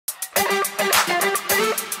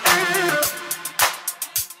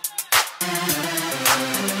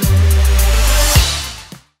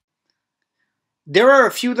There are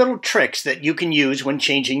a few little tricks that you can use when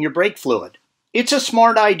changing your brake fluid. It's a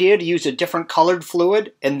smart idea to use a different colored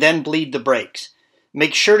fluid and then bleed the brakes.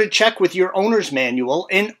 Make sure to check with your owner's manual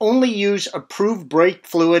and only use approved brake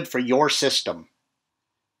fluid for your system.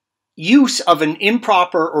 Use of an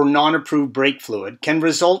improper or non-approved brake fluid can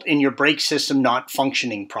result in your brake system not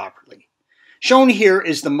functioning properly. Shown here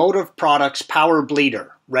is the Motive Products Power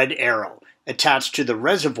Bleeder, red arrow, attached to the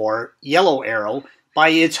reservoir, yellow arrow, by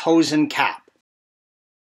its hose and cap.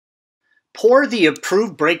 Pour the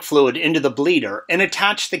approved brake fluid into the bleeder and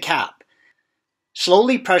attach the cap.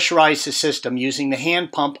 Slowly pressurize the system using the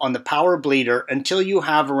hand pump on the power bleeder until you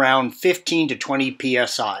have around 15 to 20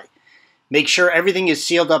 psi. Make sure everything is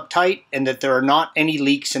sealed up tight and that there are not any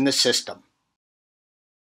leaks in the system.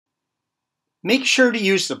 Make sure to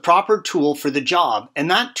use the proper tool for the job, and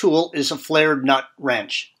that tool is a flared nut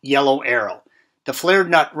wrench, yellow arrow. The flared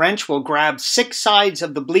nut wrench will grab 6 sides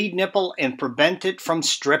of the bleed nipple and prevent it from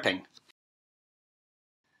stripping.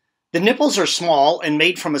 The nipples are small and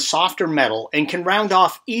made from a softer metal and can round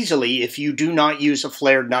off easily if you do not use a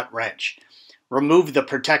flared nut wrench. Remove the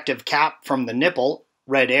protective cap from the nipple,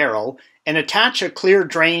 red arrow, and attach a clear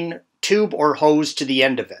drain tube or hose to the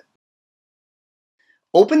end of it.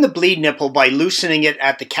 Open the bleed nipple by loosening it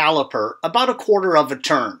at the caliper about a quarter of a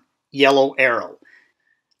turn, yellow arrow.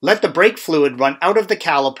 Let the brake fluid run out of the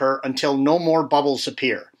caliper until no more bubbles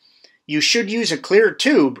appear. You should use a clear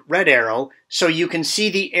tube, red arrow, so you can see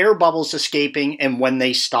the air bubbles escaping and when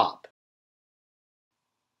they stop.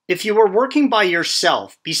 If you are working by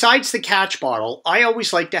yourself, besides the catch bottle, I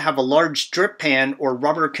always like to have a large drip pan or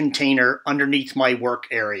rubber container underneath my work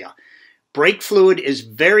area. Brake fluid is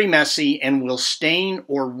very messy and will stain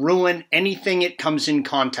or ruin anything it comes in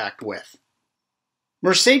contact with.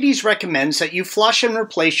 Mercedes recommends that you flush and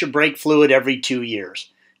replace your brake fluid every 2 years.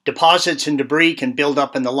 Deposits and debris can build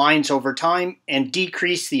up in the lines over time and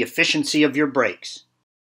decrease the efficiency of your brakes.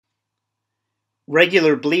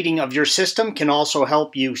 Regular bleeding of your system can also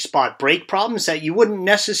help you spot brake problems that you wouldn't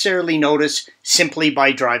necessarily notice simply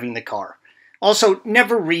by driving the car. Also,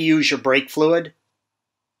 never reuse your brake fluid.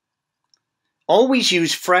 Always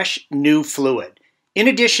use fresh, new fluid. In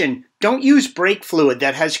addition, don't use brake fluid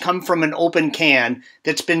that has come from an open can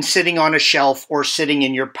that's been sitting on a shelf or sitting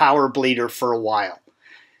in your power bleeder for a while.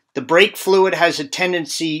 The brake fluid has a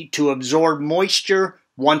tendency to absorb moisture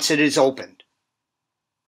once it is opened.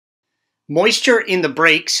 Moisture in the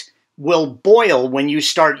brakes will boil when you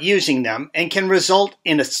start using them and can result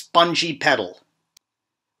in a spongy pedal.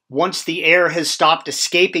 Once the air has stopped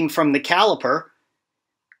escaping from the caliper,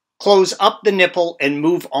 close up the nipple and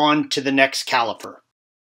move on to the next caliper.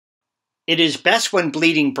 It is best when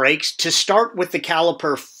bleeding brakes to start with the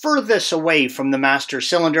caliper furthest away from the master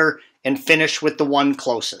cylinder and finish with the one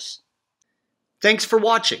closest. Thanks for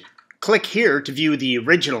watching. Click here to view the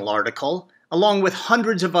original article, along with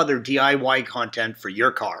hundreds of other DIY content for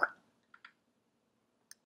your car.